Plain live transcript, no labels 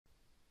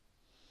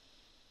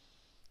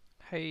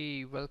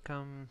Hey,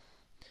 welcome.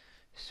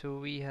 So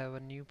we have a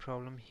new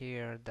problem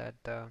here that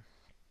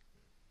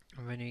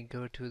when we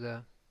go to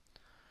the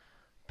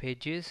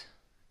pages,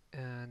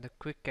 the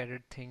quick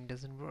edit thing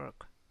doesn't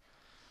work.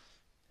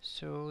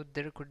 So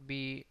there could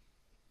be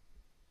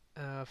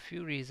a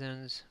few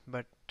reasons,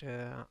 but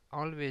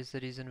always the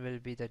reason will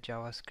be the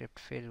JavaScript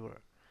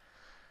failure,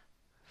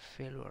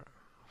 failure,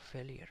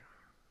 failure.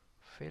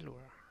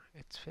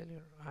 It's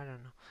failure. I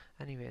don't know.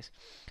 Anyways,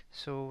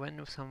 so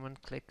when someone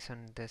clicks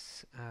on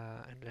this,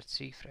 and let's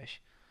refresh.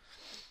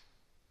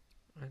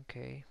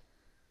 Okay,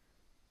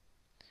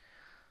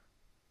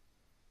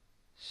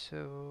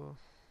 so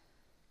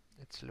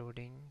it's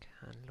loading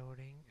and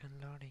loading and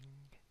loading.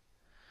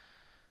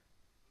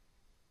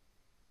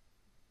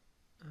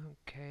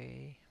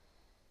 Okay.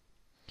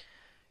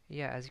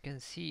 Yeah, as you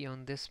can see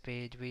on this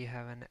page we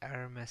have an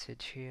error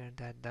message here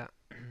that the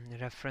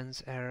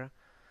reference error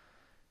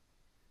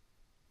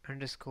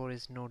underscore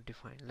is not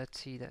defined. Let's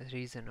see the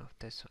reason of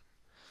this one.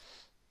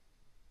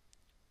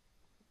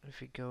 If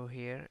we go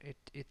here,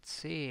 it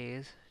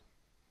says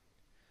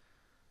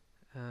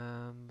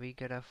we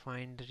gotta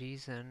find the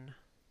reason.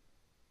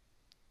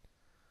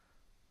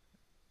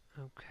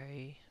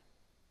 Okay,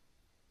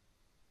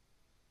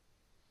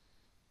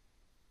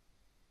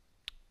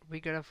 we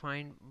gotta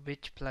find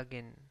which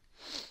plugin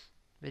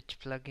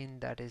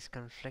that is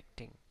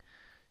conflicting.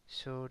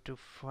 So to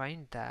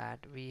find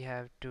that, we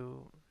have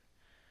to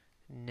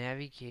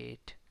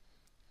navigate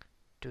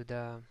to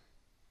the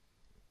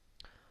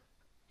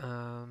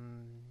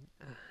um,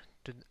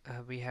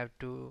 uh, we have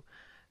to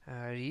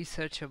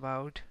research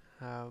about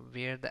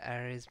where the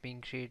error is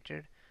being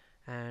created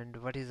and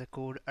what is the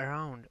code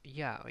around.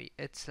 Yeah,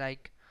 it's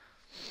like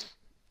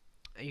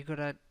you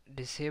gotta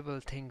disable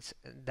things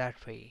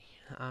that way,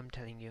 I'm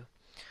telling you.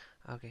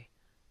 Okay,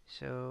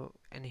 so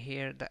and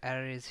here the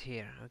error is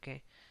here.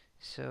 Okay,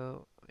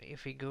 so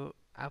if we go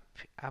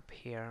up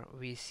here,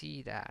 we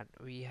see that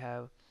we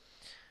have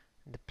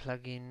the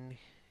plugin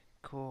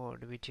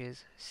code, which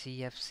is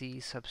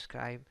CFC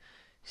subscribe.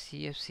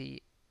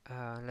 CFC,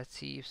 let's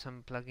see if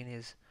some plugin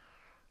is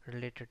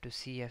related to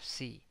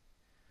CFC.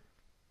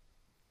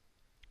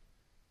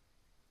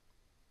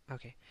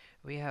 Okay,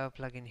 we have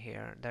a plugin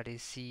here that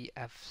is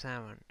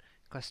CF7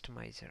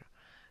 customizer.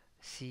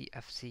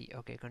 CFC,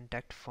 okay,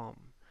 contact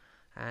form,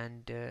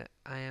 and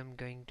I am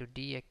going to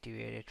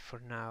deactivate it for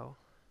now.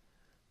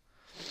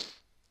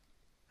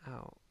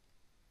 Oh,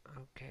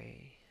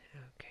 okay,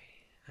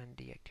 okay, and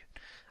deactivate.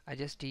 I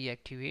just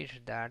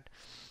deactivated that.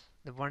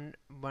 The one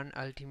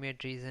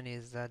ultimate reason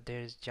is that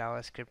there is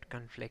JavaScript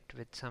conflict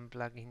with some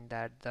plugin,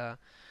 that the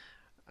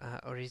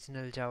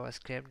original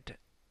JavaScript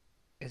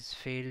is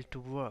failed to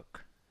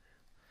work.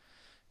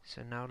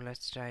 So now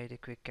let's try the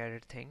quick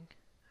edit thing,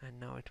 and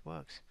now it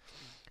works.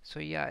 So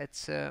yeah,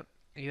 it's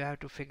you have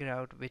to figure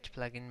out which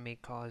plugin may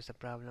cause the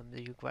problem.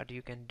 What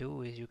you can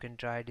do is you can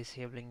try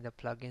disabling the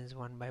plugins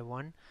one by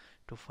one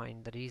to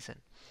find the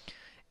reason.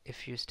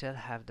 If you still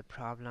have the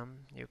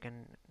problem, you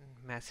can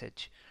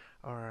message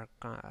or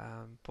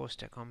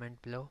post a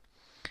comment below.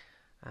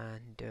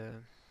 And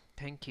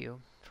thank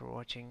you for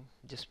watching.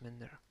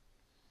 Jasminder.